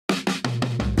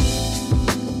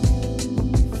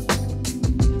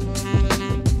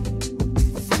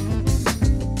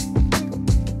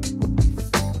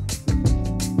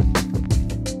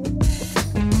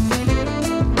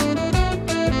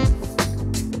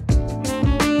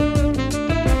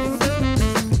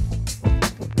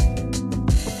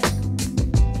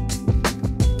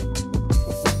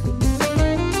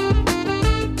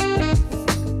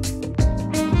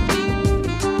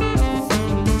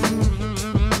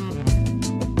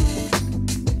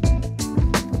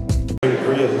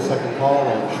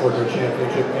Partner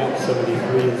Championship at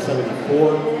 73 and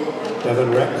 74. Devin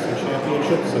Rex in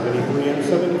Championship 73 and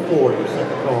 74. Your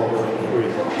second call going 3.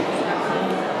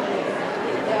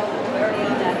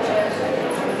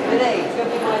 Today, it's going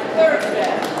to be my third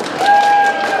bet.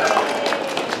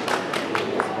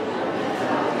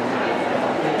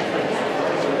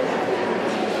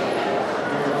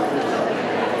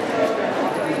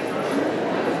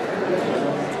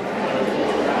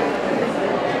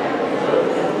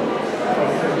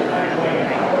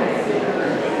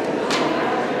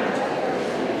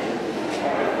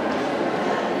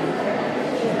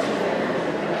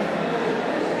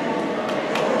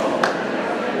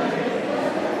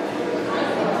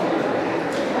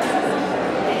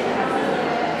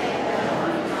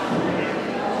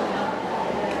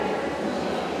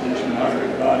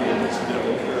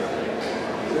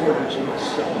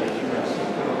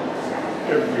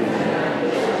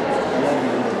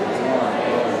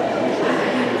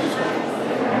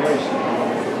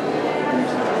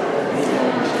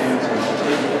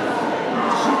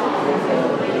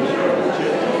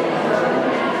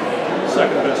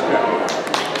 Second best cat.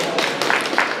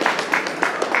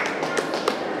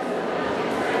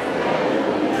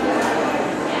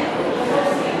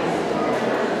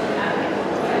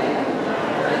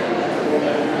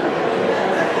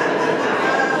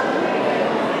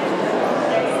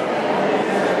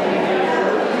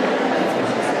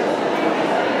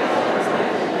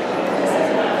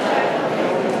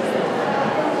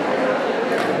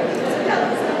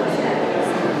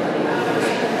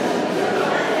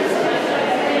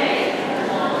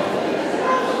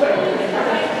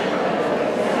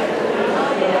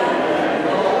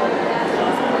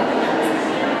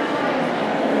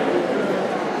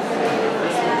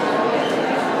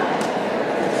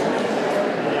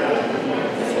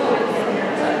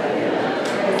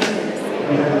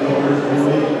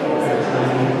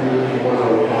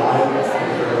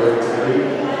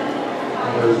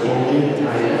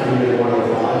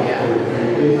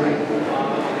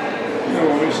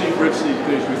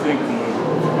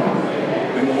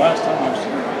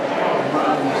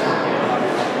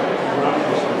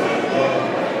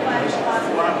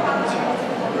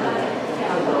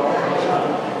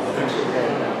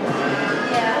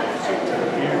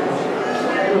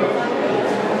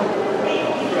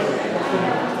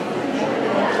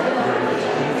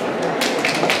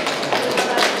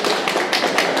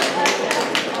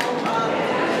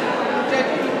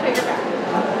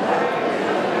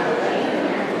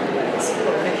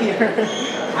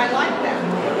 I like that.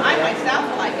 I myself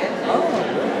like it. Oh.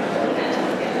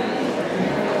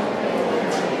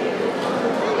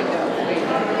 There you go.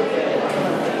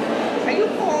 Are you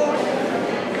cold?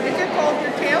 Is it cold?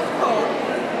 Your tail's cold.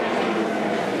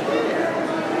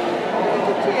 Look at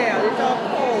your tail. It's all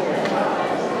cold.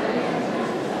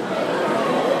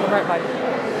 Right, bye.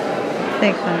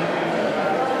 Thanks, honey.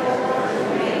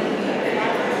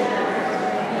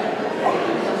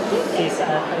 She's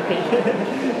okay.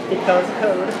 Because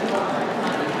code.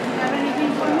 Have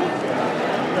anything for me?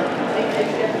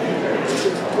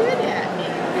 Good at me.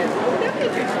 Look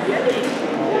at your skinny.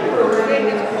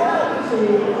 It's cold.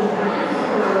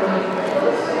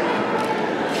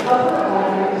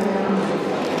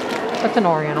 That's an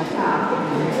Oriental.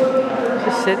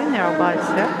 Just sitting there all by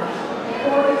itself.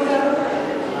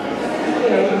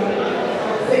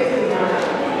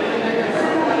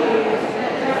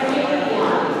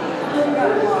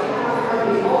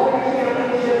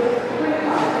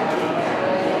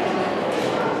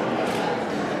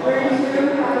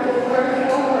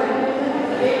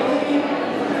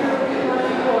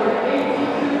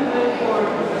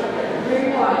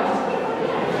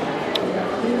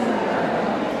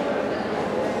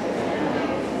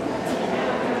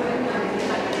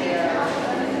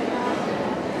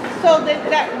 So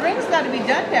that ring's got to be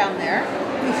done down there.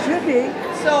 It should be.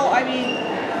 So, I mean,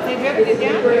 they better get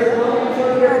down here.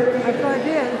 I thought I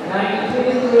did.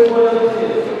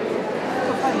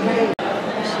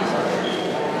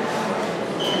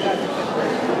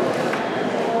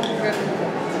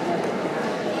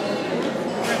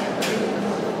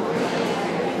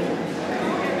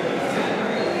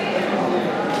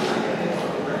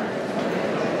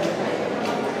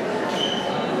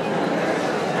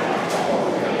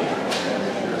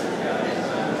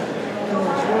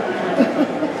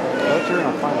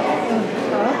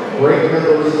 Break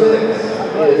number 6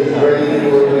 is ready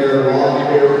for their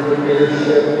long-hair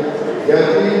premiership.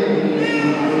 Definitely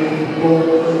 84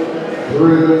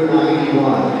 through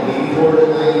 91. 84 to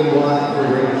 91 for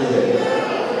ring 6.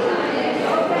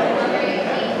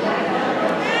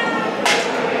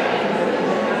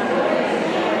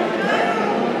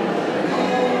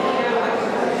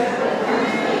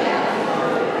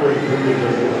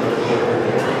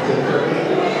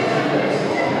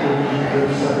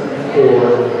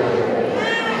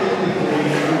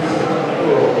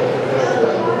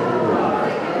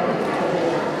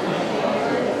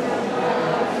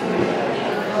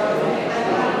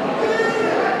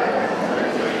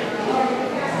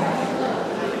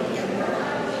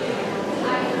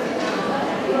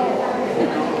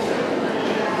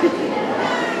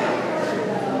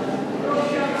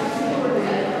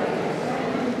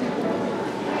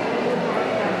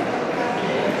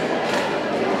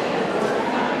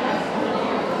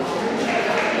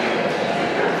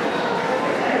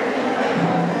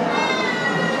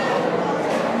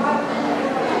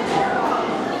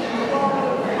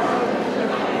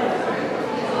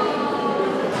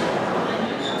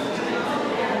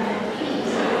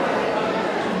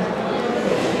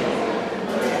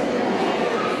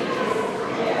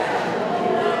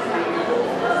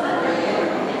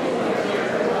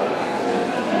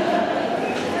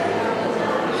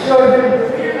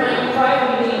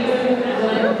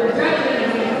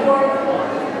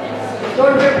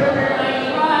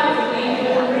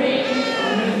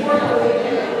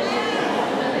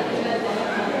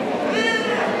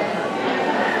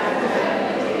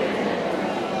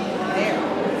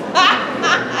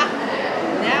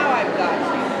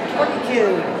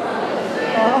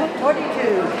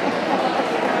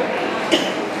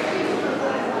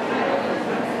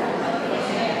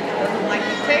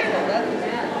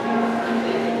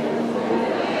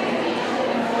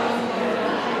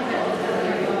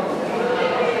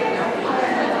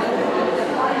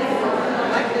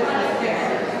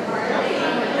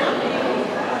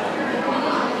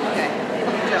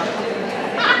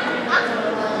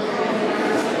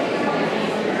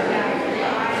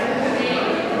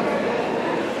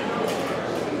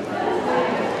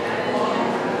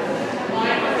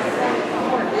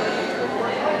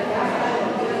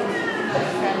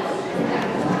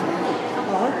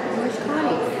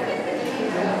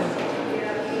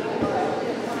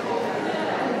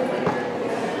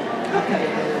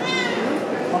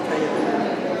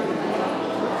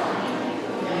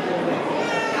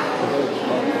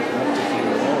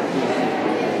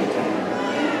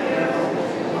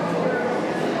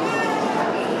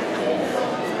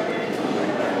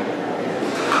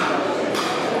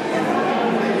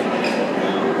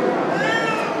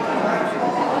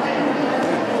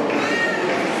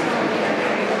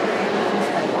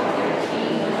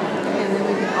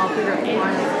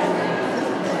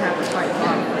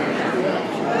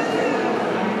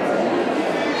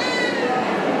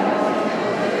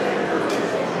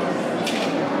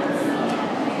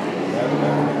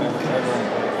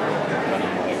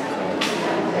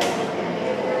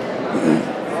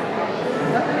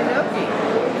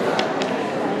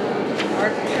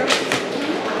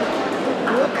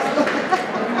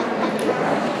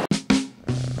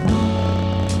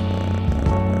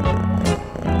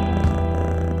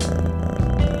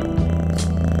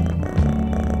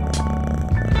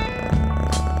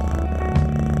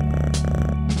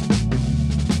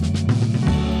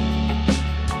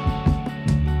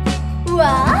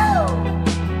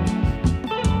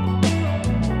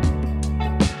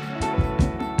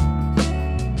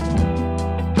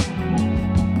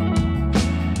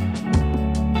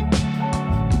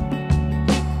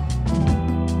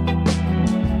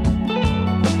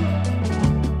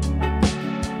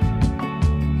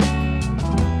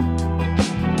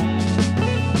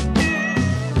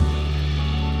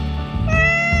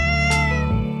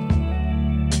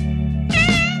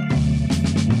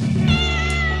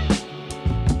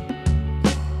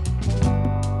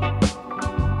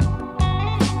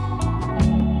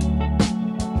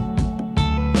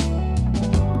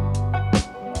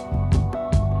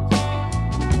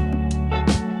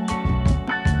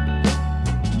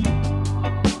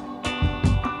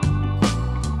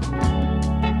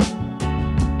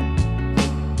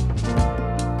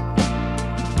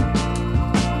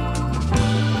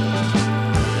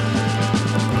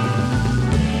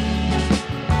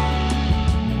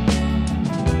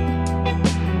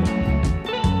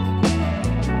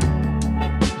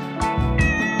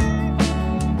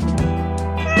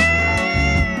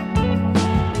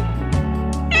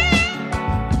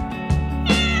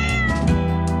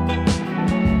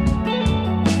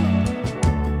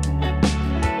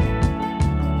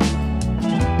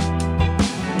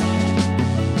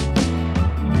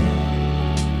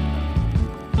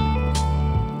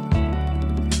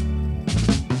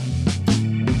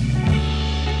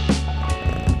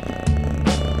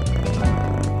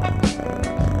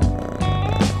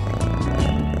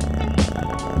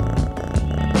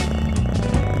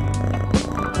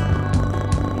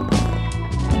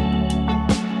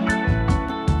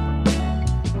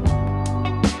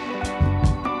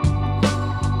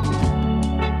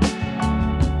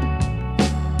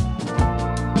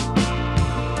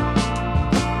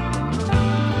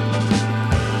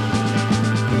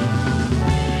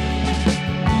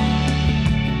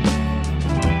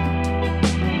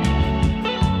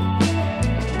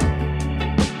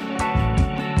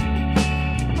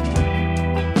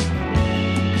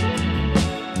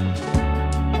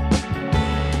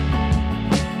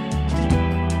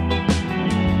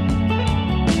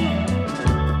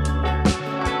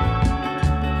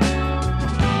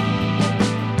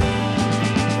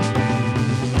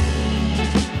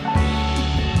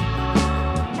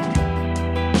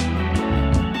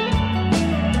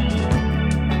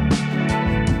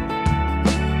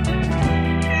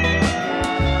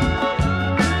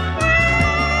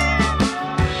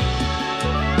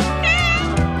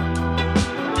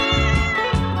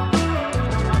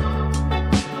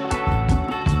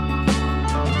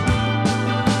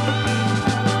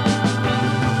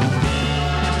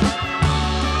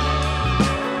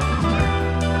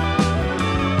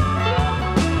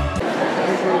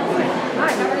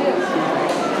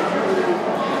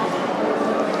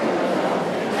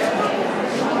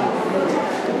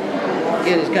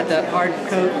 that hard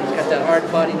coat, he's got that hard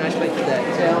body, nice way to that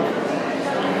tail.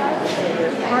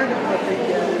 Part of what they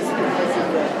do is because of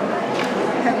the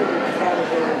heavy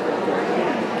category.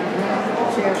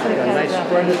 Got a nice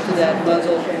spread up to that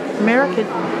muzzle. American.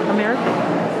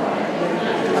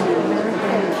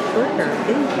 Short hair,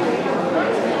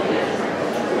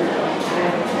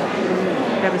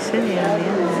 Abyssinian on the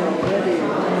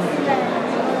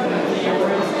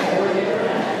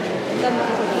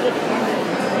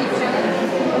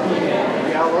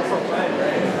Yeah, what's up, right?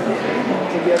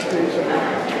 To get to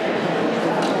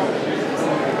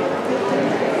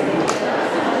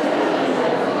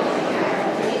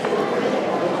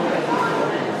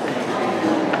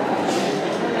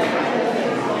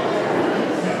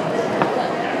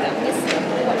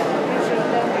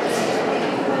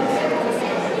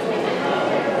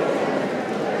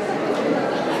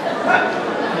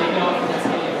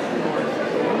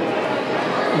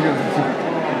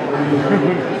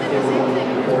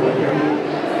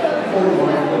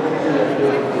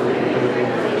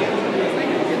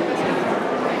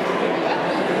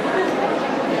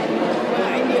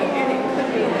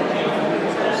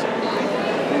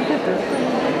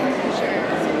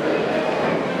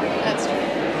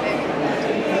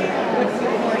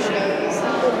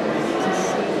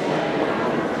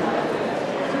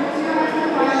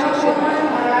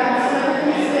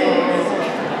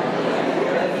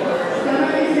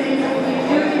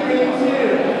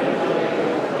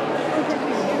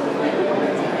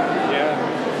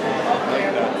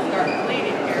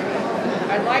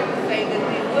I'd like to say that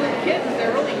these little kittens,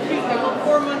 they're really cute. They're about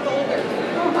 4 months older.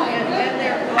 And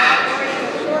they're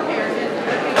oriented short hair. And if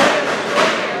you oriented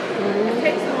short hair, it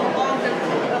takes them a little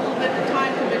bit of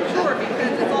time to mature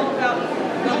because it's all about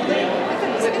the link with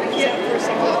the kitten. And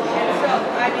so,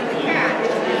 I mean, the cat,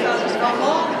 it's a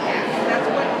long cat. That's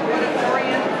what an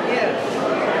orient is.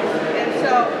 And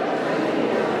so,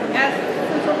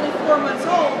 since they're only 4 months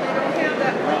old, they don't have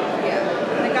that link yet.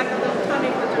 They got the little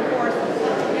tummy, which of course,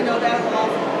 you know, that'll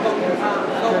all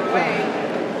go away.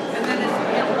 And then it's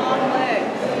long legs,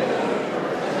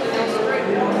 straight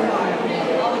profile,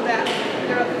 all of that.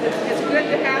 It's good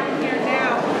to have them here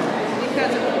now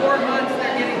because in 4 months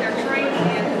they're getting their training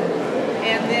in,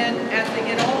 and then as they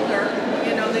get older,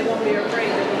 you know, they won't be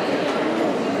afraid.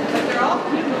 But they're all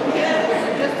cute kids,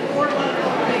 just 4 months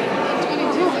old babies.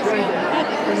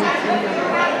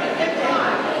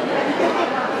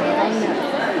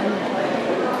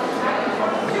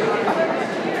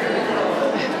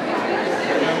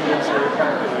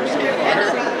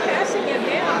 Passing it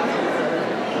down.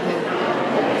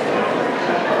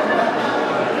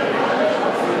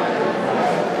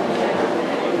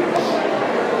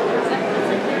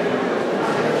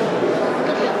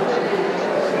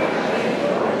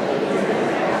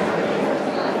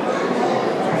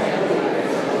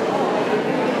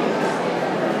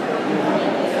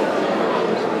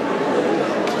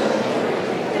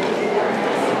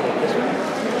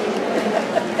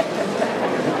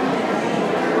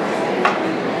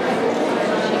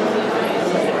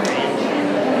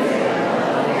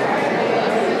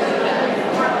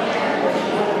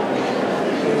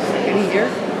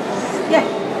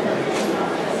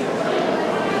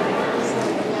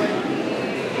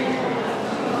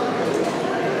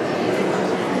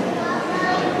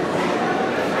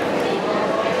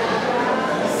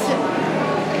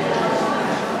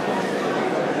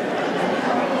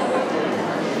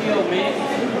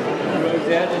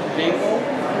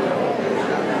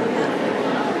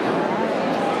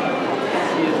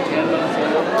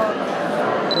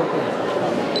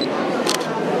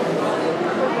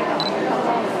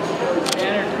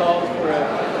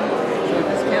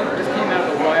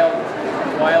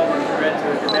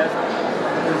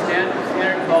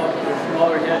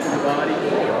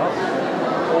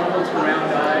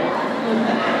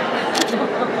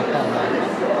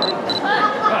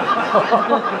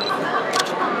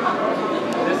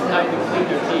 This is how you clean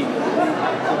your teeth.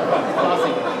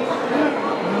 Flossing.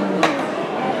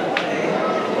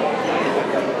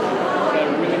 Got a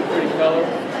really pretty color,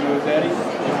 Rosetti.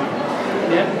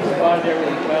 Yeah, spotted there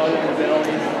with belly on the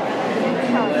bellies,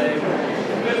 leg.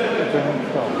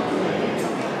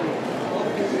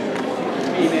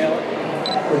 Female.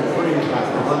 For the breeding class,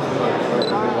 the hunting legs are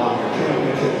really long.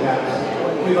 Championship cats.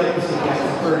 We like to see cats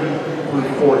 30 through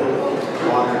 40.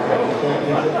 Water championship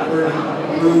 30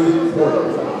 through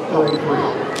 40.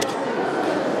 33.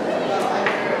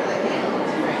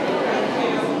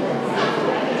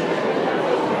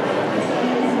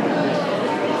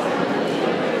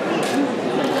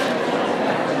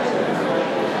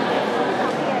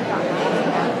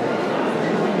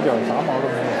 giờ xả màu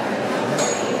luôn.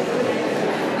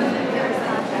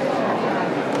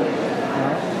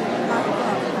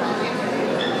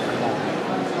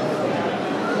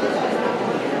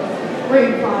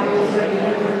 ready to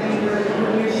the remainder of the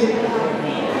premiership.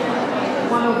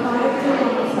 105 to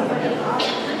 107.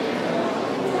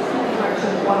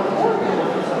 Correction, 104 to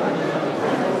 107.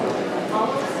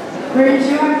 Bridge,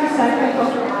 you have the second.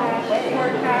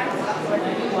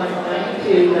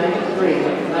 192, 93,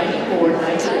 94,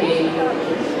 98,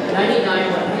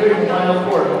 99, 100, and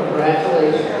 104.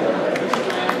 Congratulations.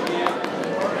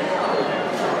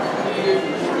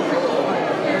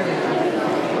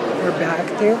 We're back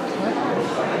there.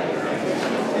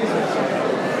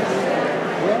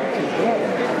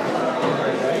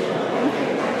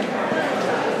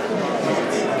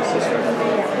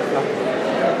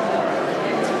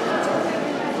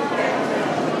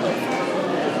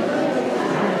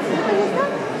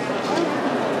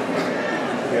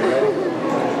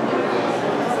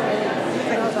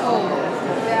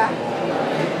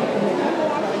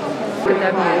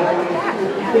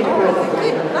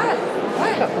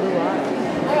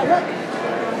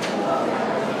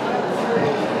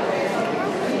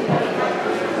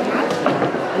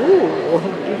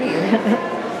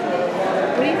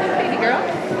 What do you think, baby girl?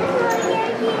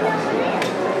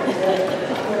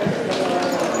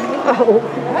 Oh.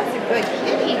 That's a good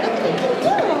kitty.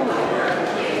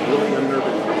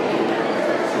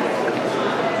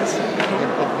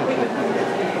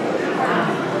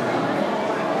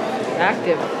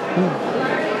 Active.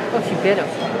 Oh, she bit him.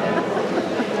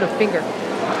 No finger.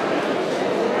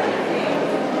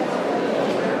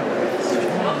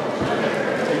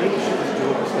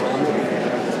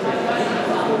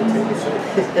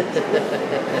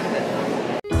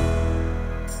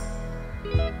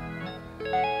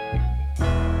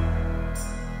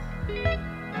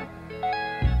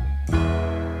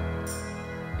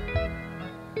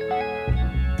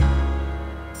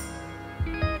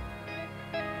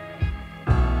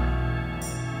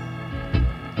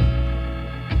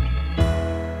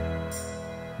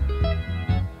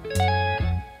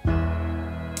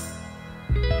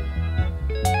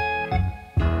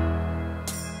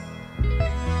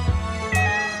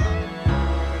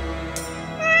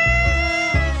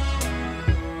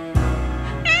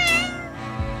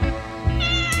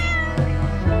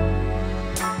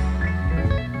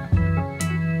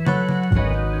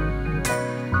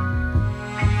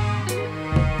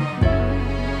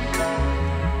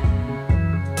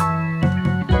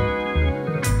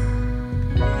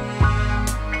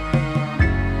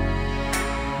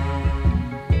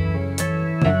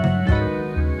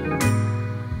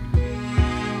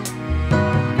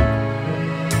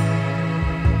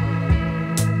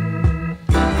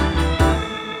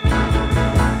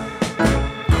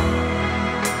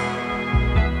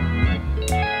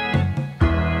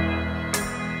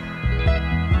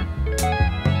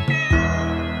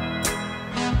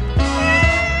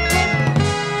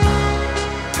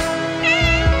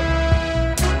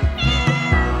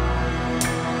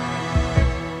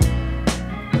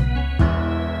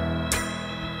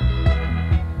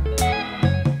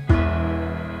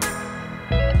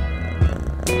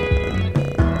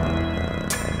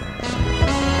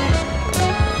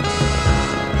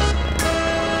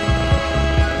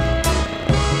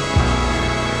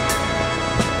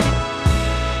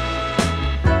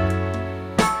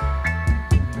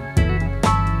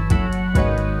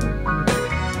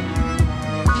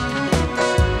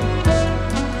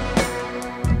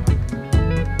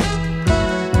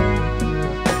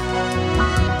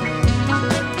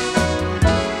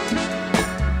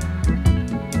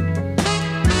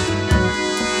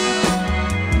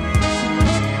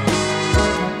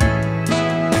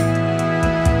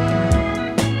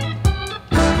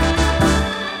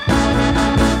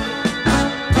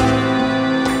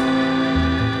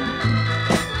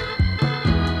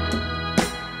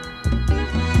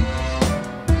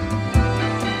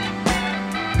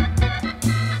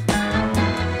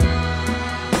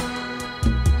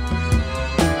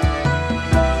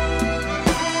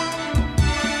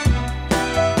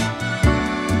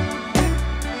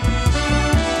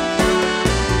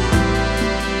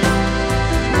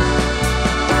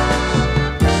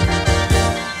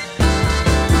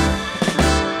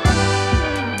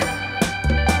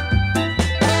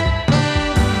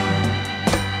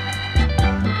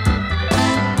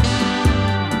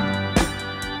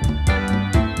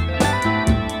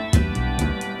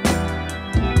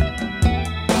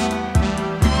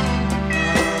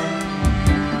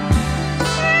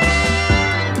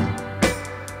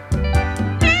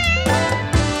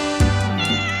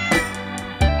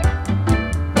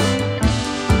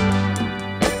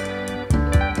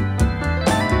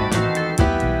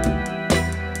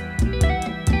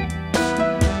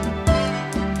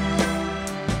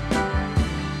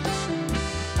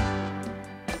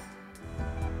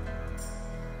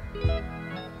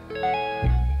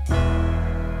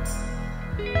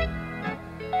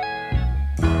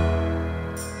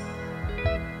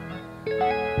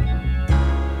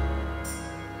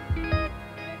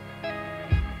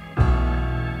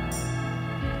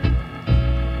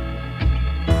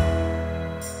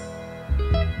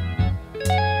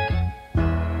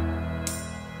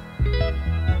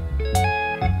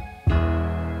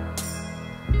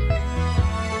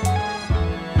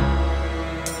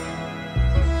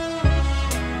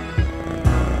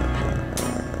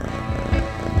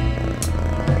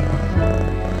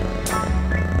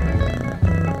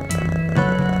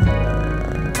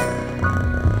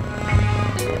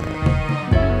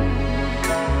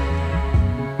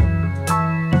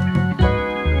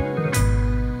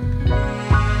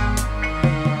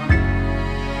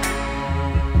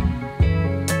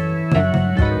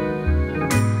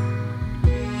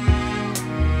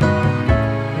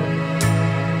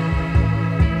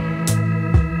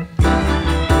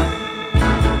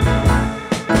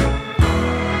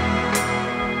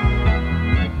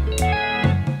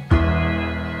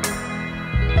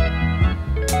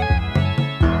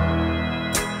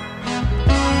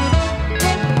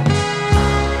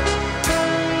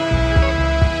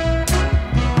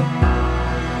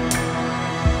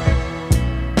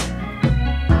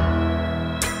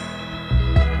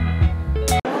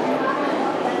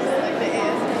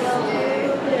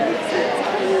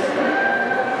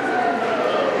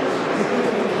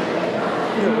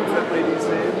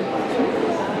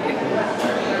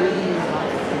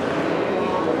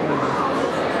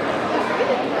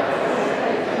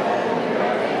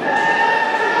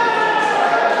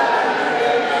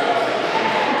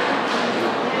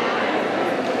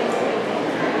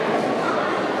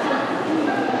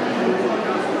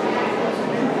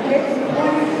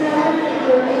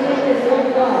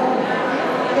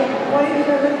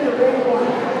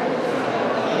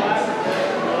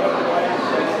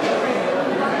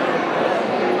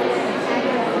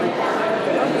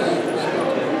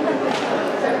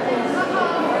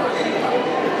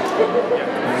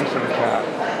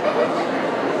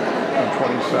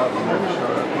 out and never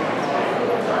showed up.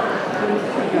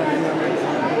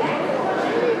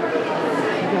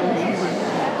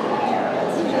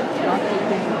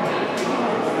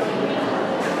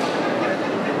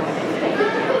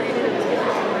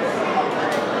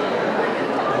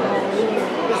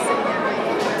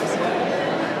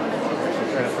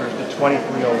 Transfers to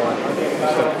 2301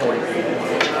 instead of 43.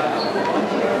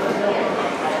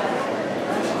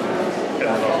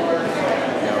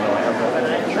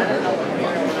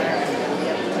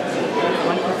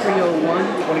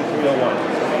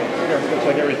 Looks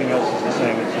like everything else is the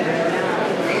same. It's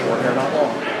short hair, not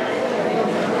long.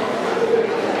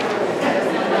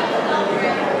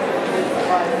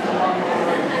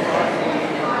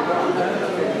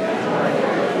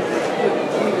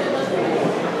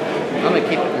 I'm going to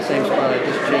keep it in the same spot. I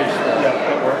just changed the... Yeah,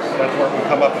 that works. That's where it can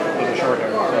come up with a short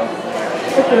hair. So.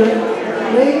 Okay.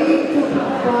 Lady to the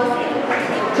front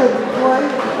to the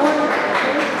right.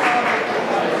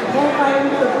 One item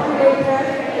for 3-day pack.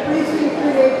 Please keep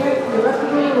 3-day pack for the rest of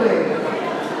the way.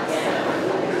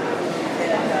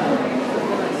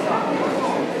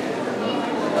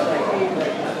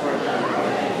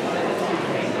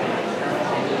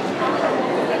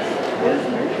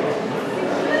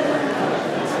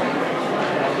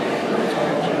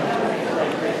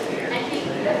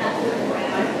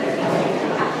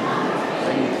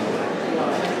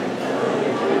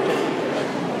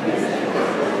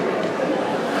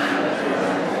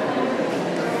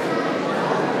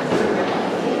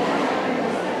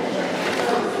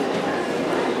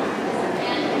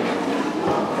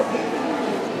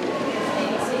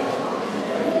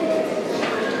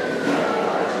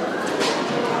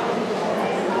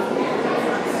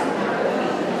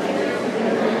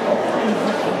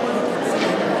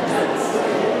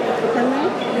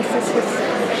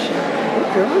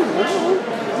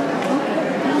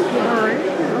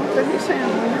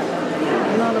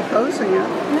 I'm not opposing it.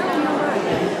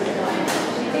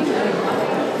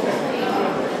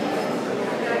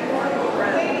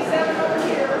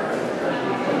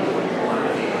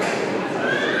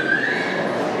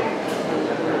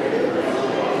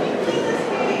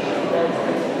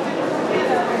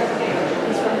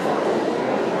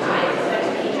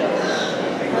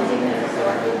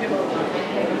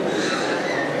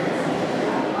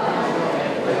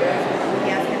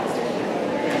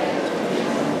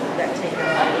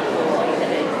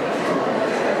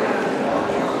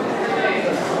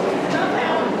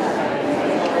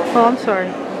 Oh, I'm sorry.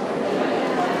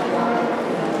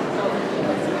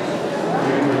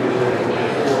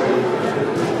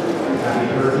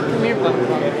 Come here, Bob.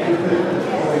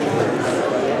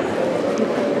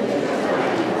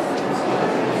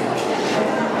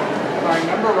 If I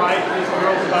remember right, this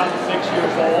girl's about 6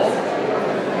 years old.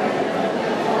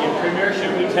 In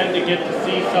Premiership, we tend to get to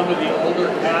see some of the older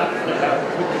cats that have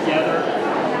put together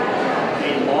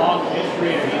a long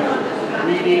history of either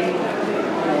breeding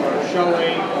or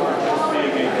showing or just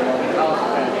being a house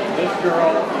pet. This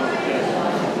girl is just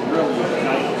really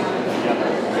nice to put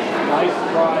together. Nice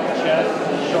broad chest,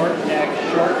 short neck,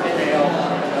 short tail.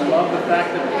 I love the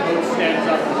fact that the coat stands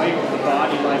up away from the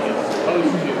body like it's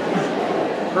supposed to.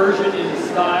 Persian in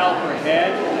style for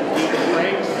head, deep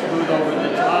breaks, smooth over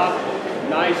the top,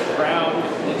 nice round,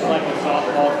 looks like a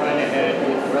softball kind of head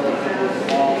with relatively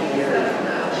small ears.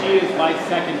 She is my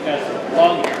second best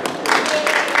long hair.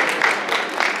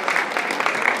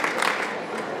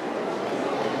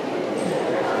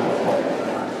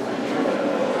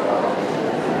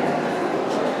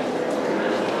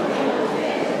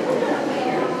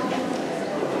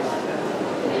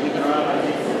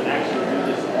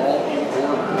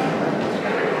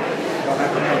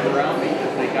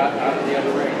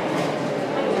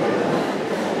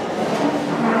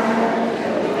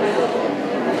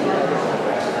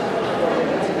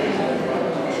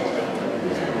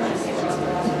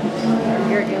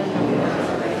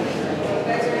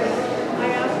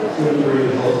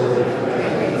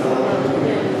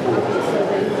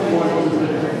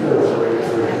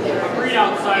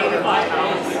 Outside of my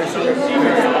house, I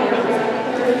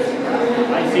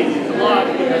see these a lot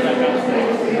because I got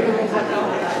things.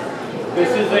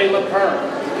 This is a leper,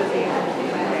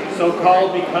 so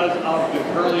called because of the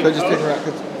curly coat.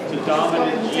 It's a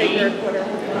dominant gene.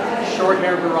 Short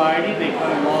hair variety, they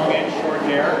come in long and short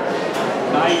hair.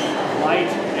 Nice,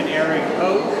 light and airy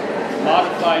coat.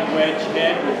 Modified wedge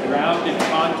head with rounded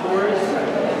contours.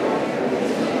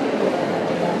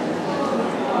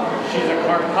 She's a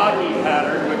Carpati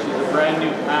pattern, which is a brand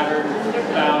new pattern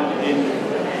found in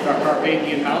the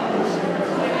Carpathian Mountains.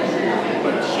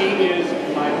 But she is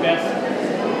my best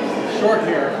short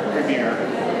hair premier,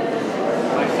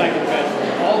 my second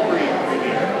best all breed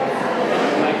premier.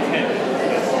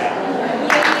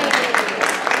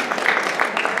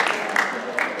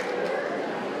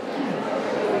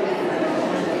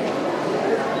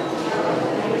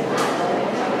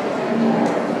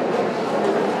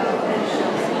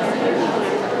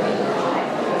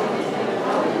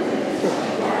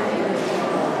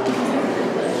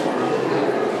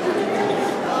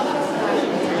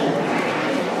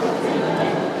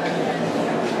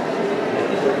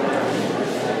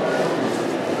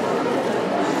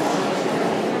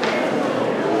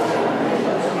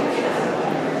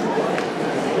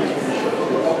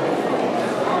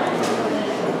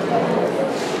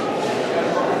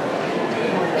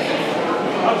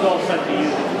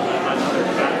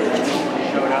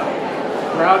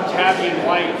 tabby and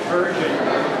white version,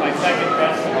 my second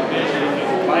best division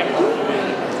is Michael's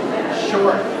division.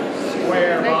 Short,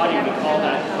 square body, we call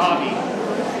that hobby.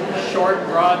 Short,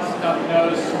 broad, snub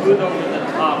nose, smooth over the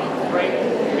top, great,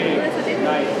 big,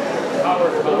 nice, power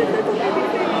color.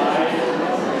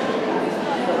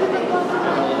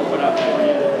 I'll open up for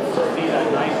you to see that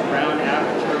nice round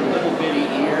aperture, little bitty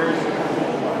ears.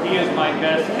 He is my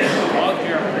best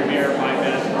long-hair premier, my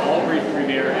best all-breed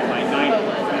premier, and my 9th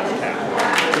best cat.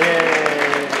 Yay!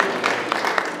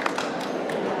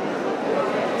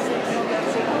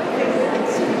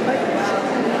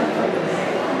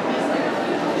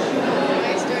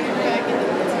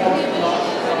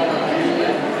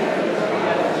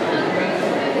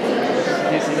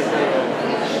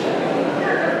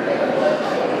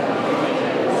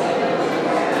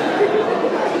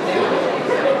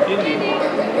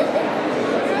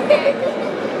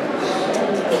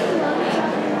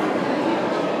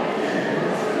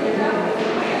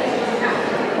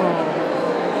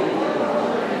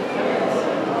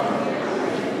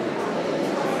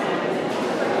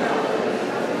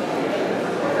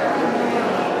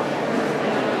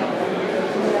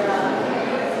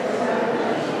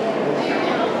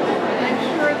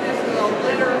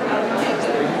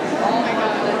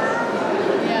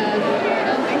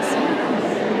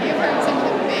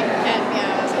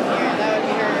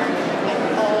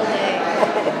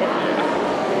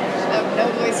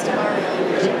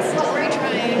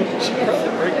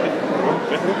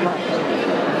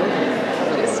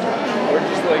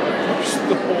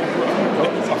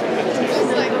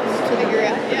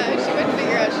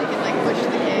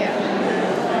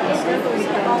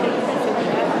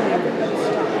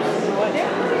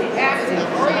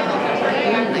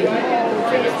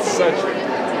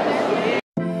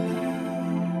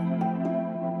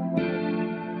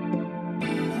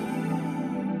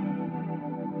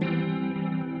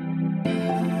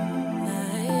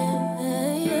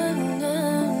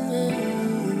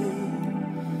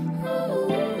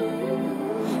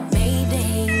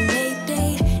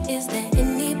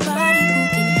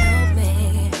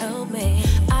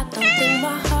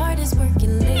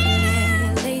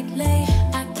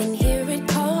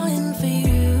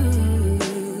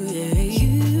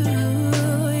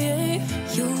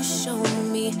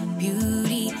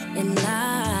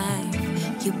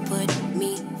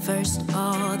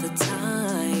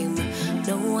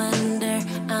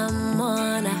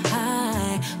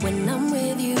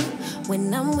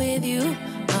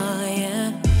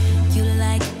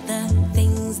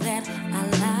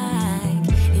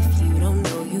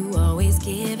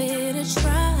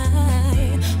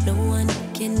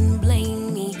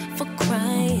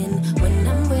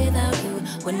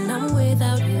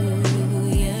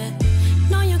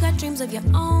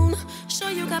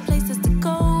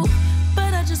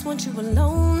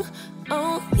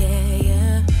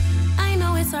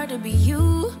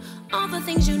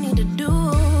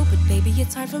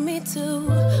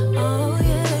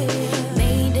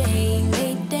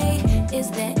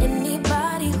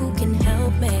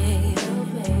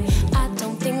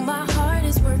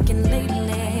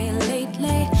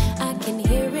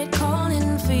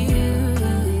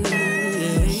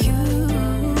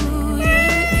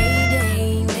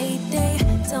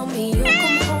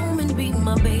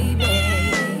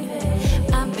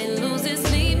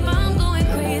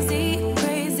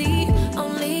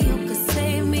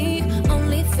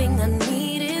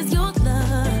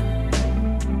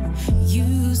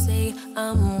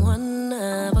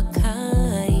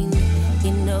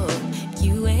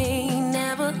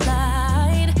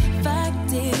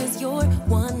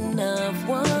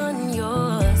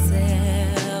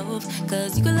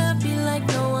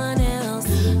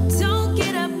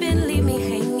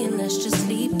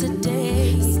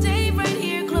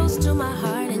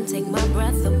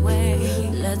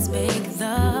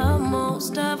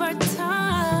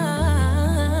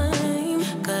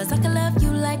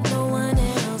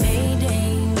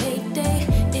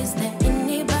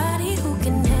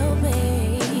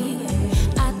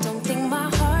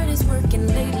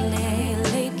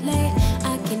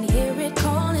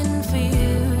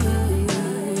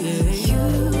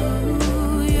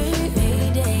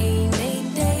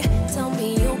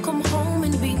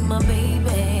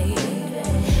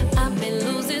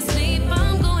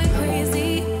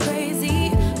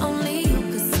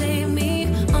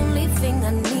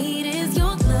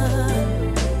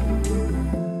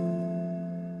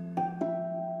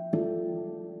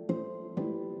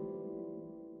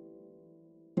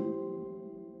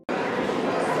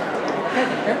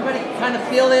 Everybody kind of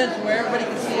feel in where everybody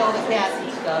can see all the cats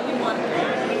and stuff. Do you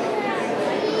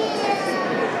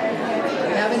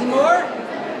have any more?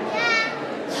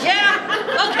 Yeah! Yeah!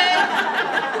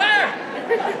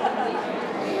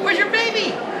 Where's your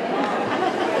baby?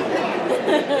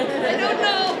 I don't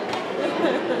know.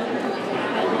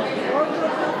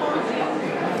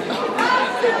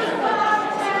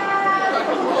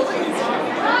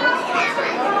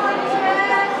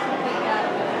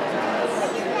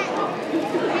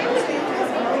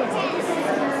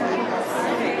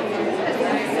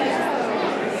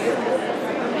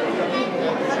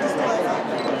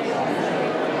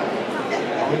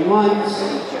 Once.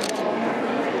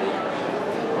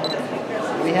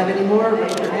 Do we have any more?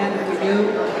 Raise your hand if we do.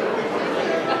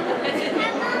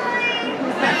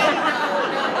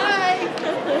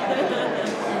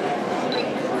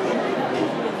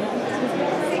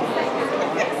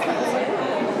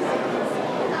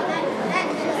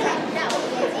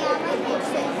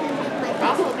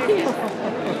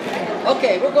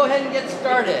 Okay, we'll go ahead and get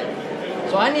started.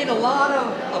 So I need a lot of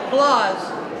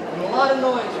applause and a lot of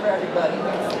noise for everybody.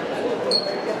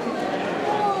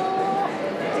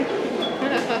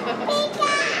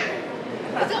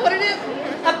 Is that what it is?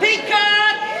 A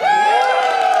peacock!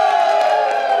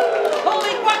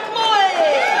 Holy guacamole!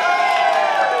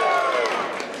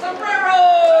 Sombrero!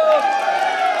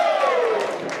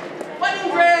 Wedding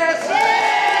dress!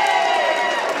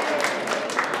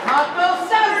 Taco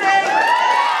Saturday!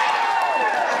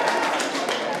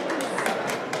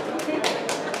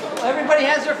 Everybody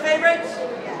has their favorites?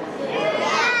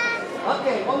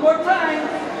 Okay, one more time.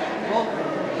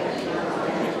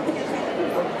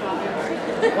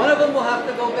 One of them will have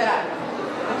to go back.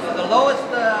 So the lowest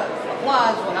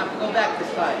applause will have to go back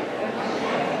this time.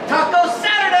 Taco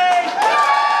Saturday!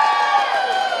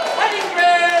 Wedding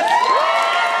dress!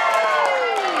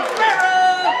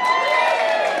 Sombrero!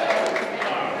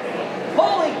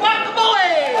 Holy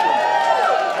guacamole!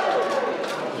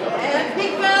 And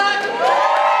peacock!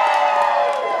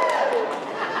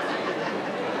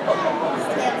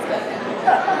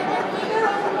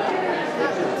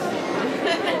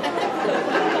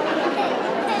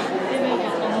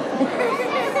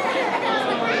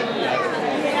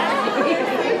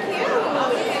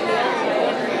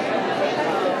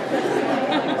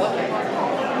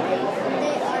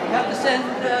 Send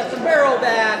Sombrero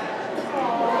back.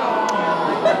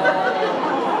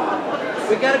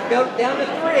 We got to go down to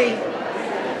 3.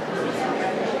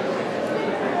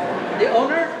 The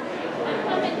owner?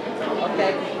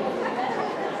 Okay.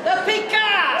 The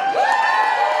peacock!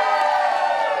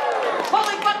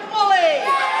 Holy guacamole!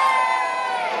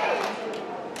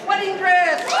 Wedding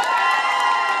dress!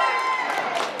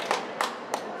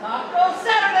 Taco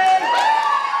Saturday!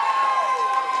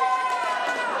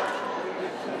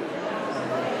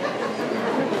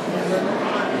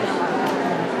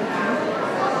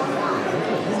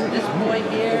 This boy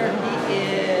here, he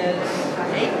is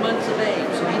 8 months of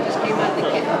age, so he just came out the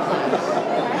kitten class.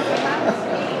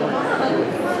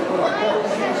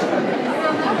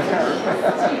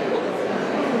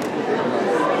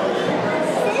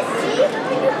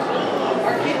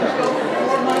 Our kittens go from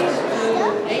 4 months to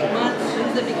 8 months. As soon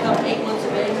as they become 8 months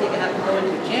of age, they can have to go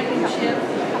into a championship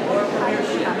or a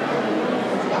premiership.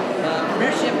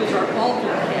 Premiership is our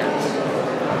altar cats.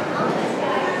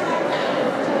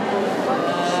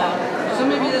 Some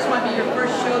of you, this might be your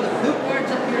first show. The blue cards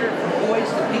up here are for boys,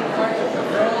 the pink cards are for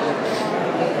girls.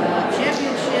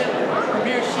 Championship,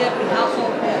 premiership, and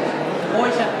household pets.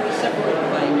 Boys have to be separated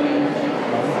by age.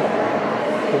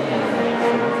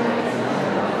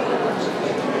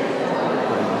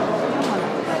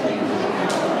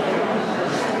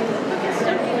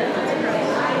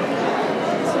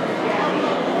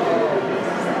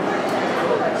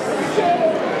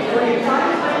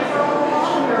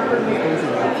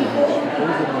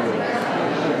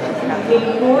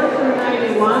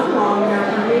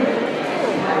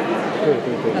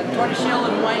 A tortoiseshell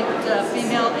and white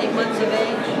female, 8 months of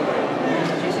age.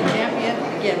 She's a champion.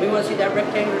 Again, we want to see that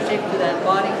rectangular shape to that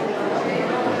body.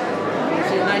 You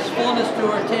see a nice fullness to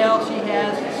her tail. She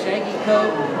has a shaggy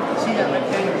coat. See that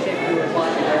rectangular shape to her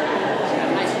body there. She's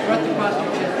got a nice breadth across her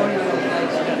chin, pointing on her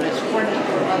legs. She's got a nice squareness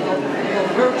to her muzzle, a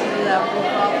little curvature to that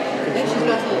profile. And then she's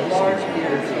got those large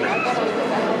ears.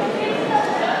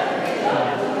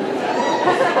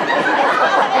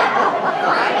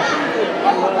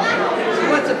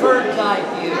 What's a bird's eye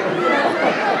view?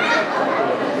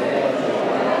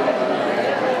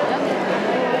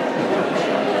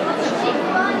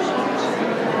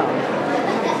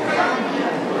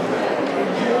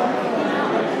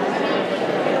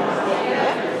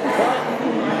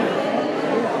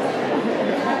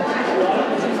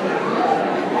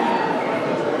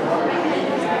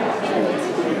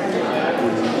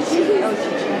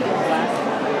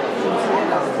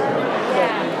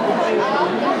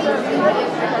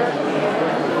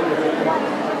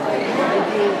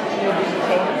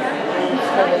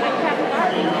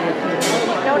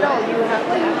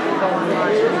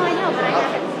 No, I know, but I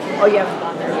haven't. Oh, you haven't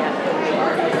gone there yet.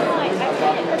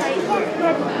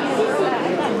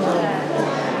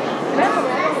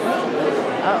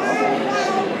 Oh, okay.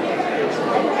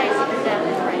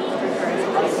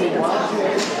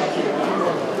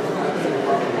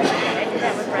 I did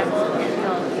that with Rebel and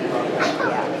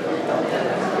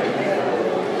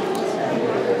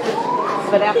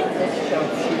but after this show,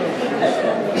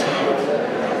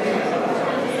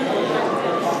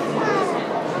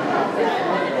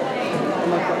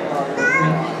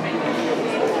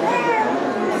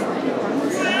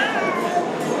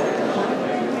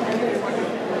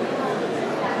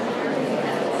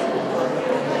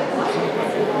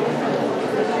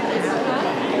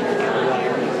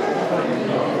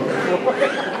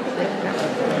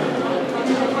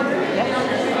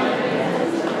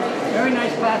 Very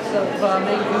nice class of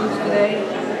main foods today.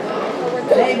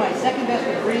 Today, my second best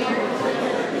of breed is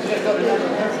going to go to number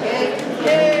 38.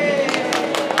 Yay!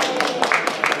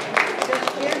 Best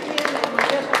champion and my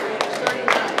best breed is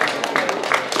 39.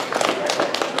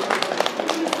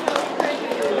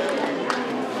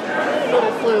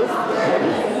 little floof.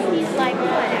 He's like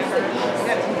whatever.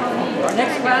 Our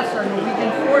next class are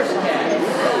Norwegian forest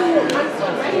cats.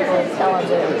 Tell him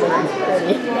that it's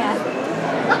pretty. Yeah.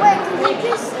 Wait, did you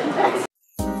just...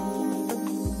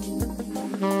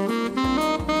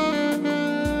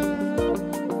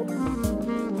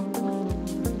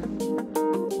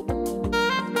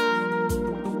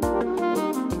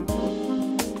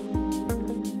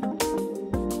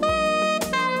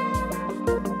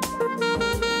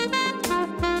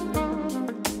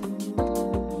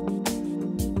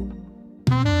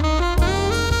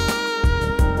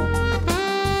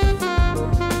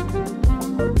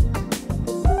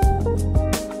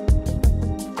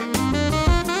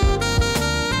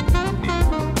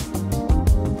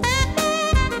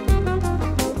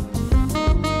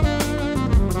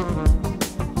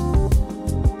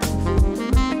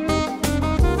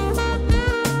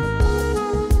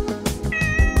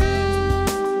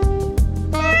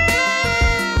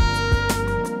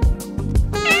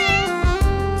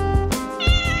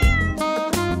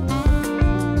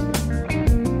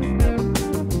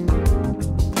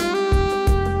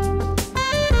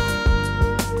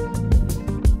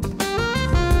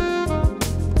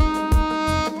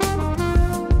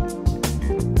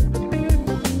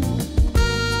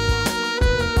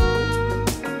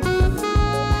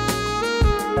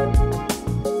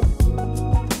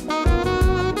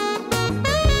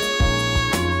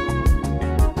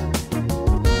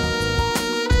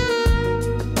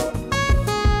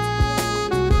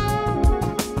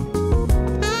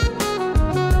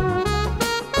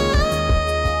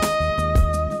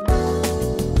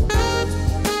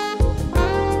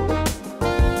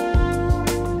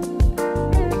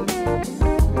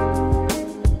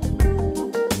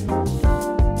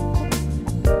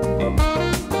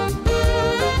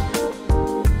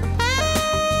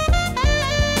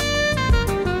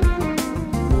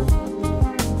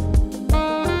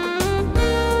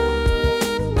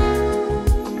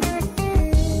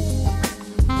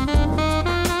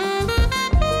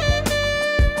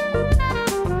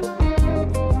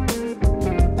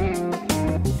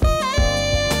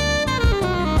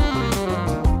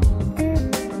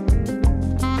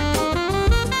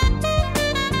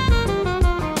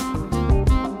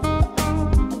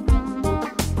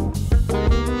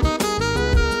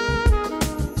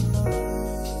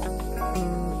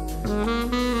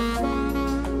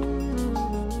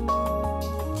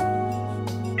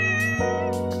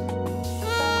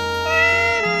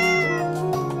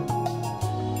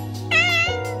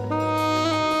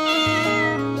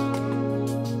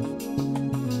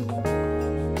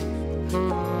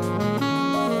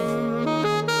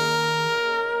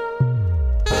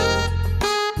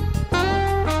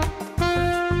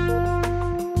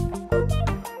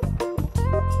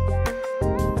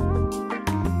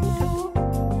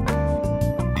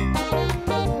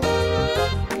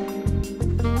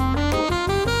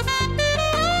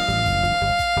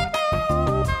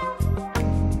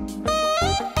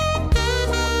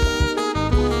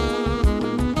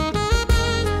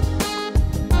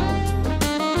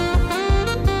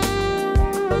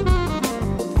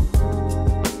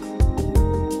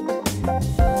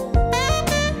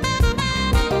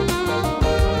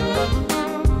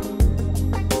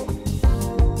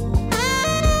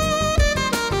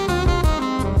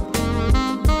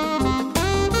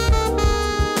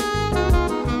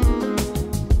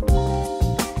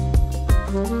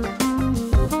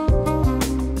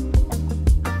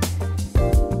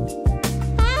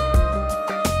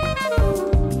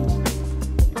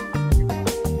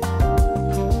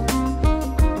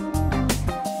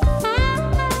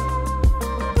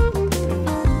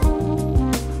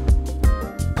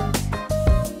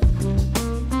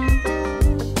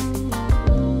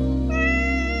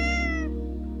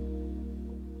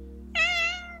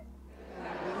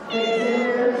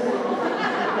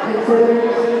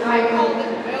 considers having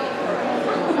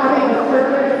a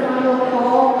third and final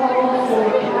call for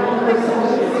calendar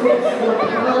 76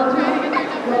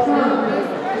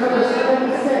 number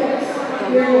 76.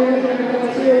 You're moving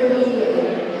to immediately.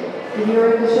 If you're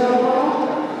in the show hall,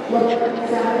 look at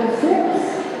 76.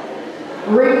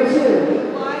 Ring 2.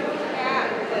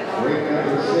 Ring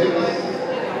number 6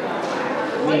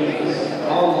 means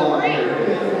all along here.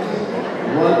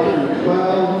 1 through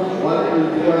 12, 1 through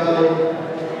 12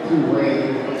 to ring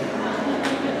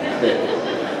 6.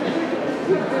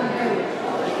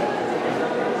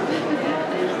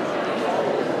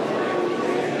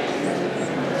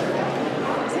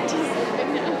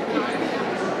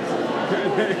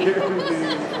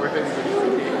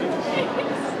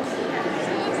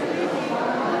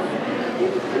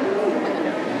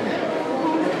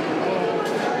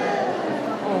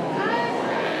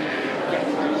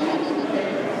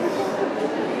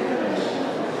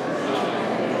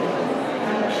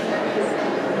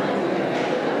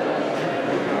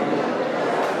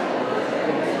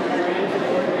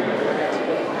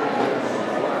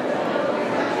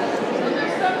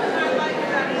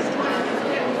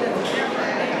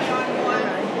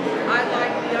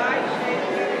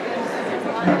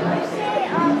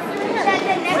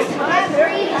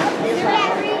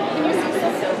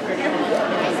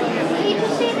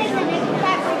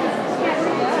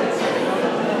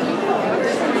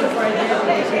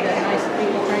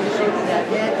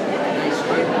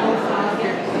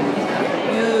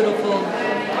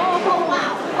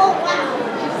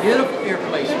 Beautiful ear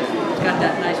placement. It's got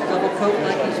that nice double coat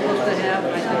like he's supposed to have.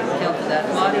 Nice little detail to that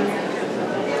body.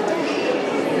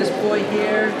 This boy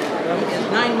here, he is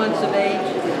 9 months of age.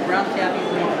 He's brown tabby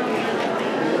green.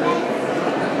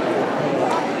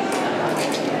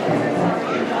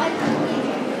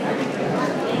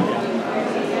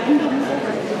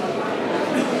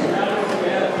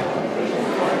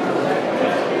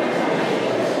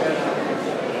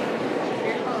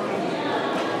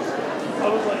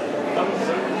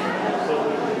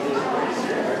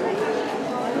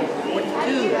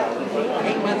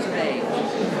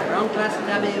 Classic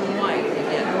tabby and white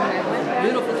again.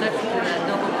 Beautiful texture to that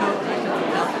double coat, nice little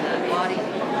detail to that body.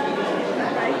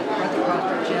 Right across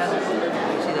her chest.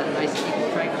 You see that nice equal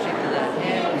triangle shape to that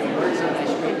head. It's a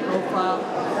nice straight profile.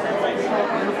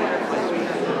 Beautiful air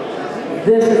placement.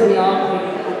 This is the all-new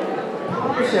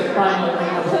partnership final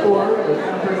ring number 4. The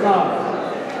numbers are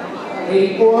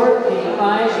 84,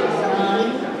 85,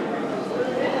 89,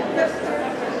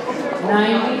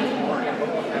 90,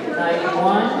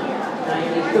 91,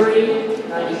 93,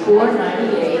 94,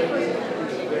 98,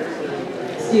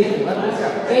 excuse me, let me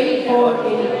start. 84,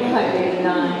 85,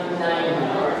 89, 90,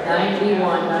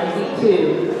 91,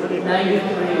 92,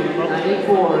 93,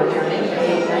 94,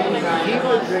 98, 99,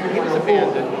 104.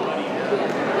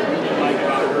 Like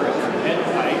about her is her head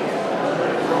height,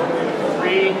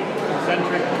 3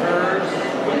 concentric curves,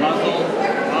 muzzle,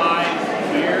 eyes,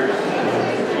 ears.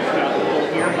 She's got little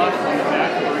ear muffs on the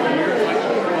back of her ears like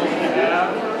she's supposed to have.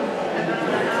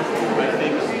 I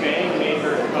think spaying made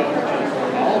her coat just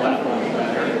all that much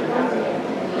better.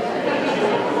 She's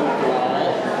overall.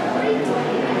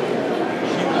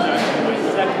 She was actually my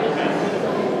second best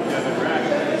Devin Rex.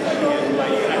 She is my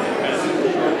second best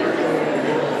short hair.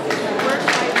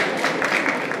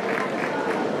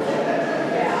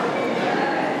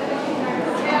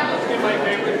 Let's get my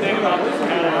favorite thing about this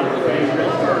cat out of the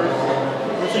favorite first.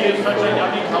 She is such a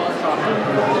yummy color chocolate.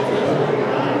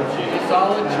 She's a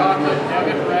solid chocolate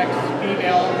Devin Rex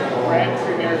female Grand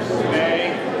Premier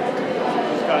Spay.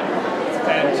 She's got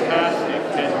fantastic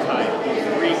head type,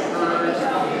 3 curves.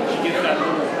 She gets that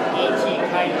little ET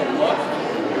kind of look,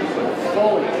 but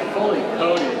fully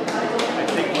coated. I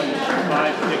think when she's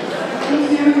 5, 6,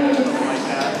 7 years old, something like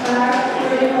that.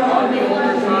 She's on the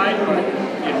older side, but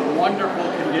in wonderful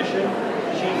condition.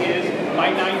 She is my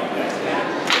 9th best cat.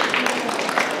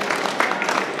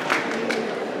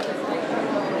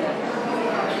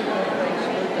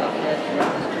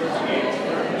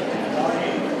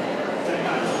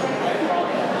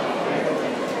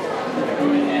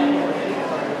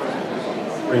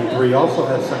 Ring 3 also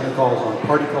has second calls on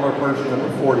party color Persian number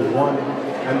 41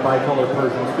 and bicolor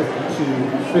Persians 52,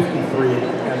 53,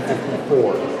 and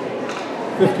 54.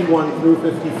 51 through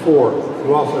 54,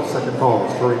 who also have second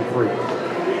calls for Ring 3.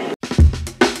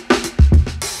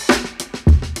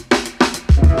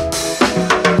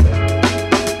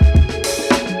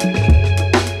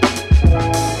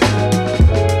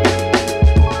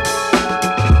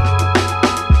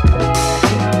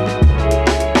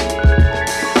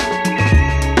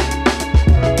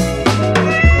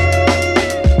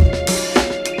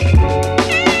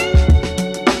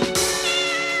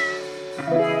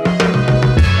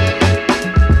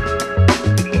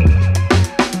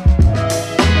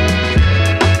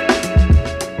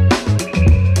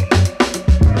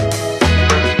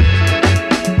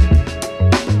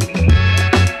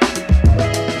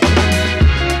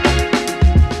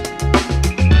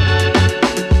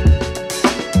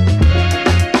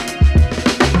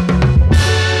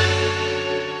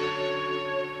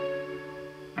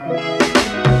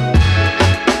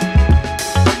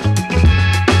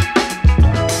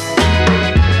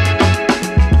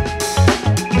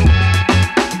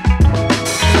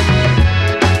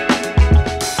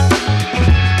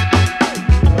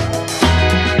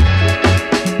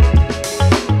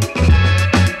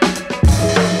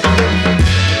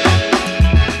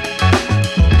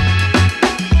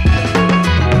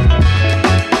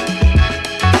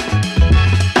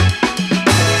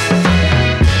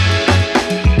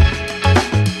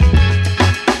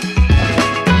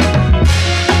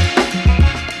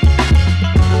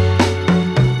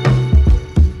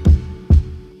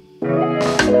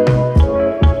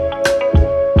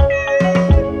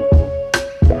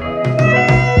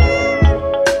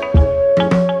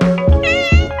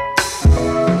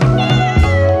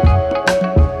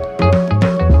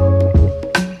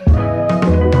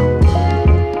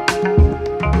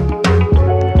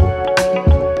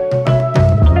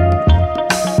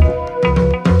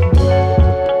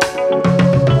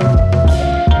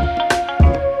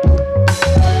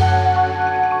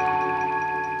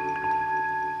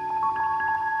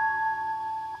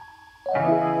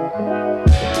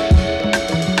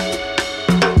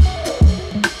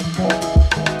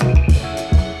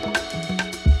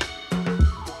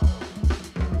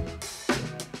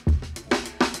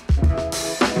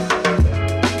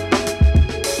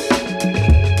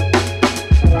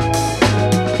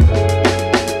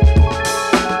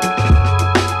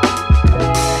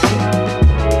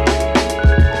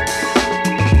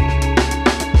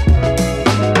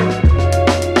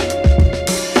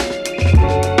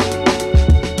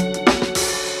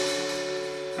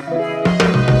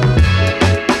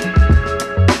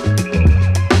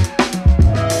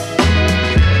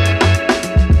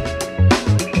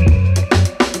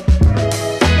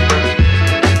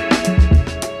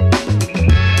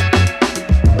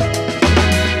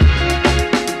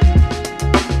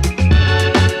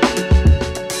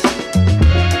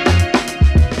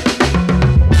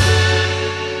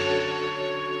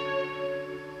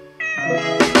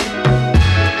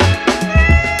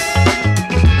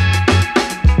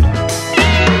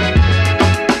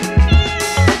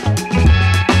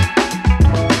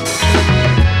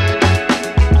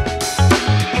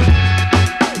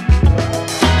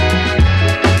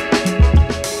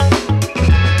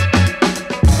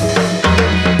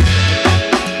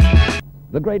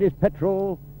 The greatest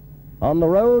petrol on the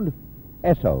road,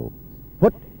 Esso.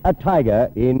 Put a tiger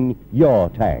in your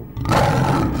tank.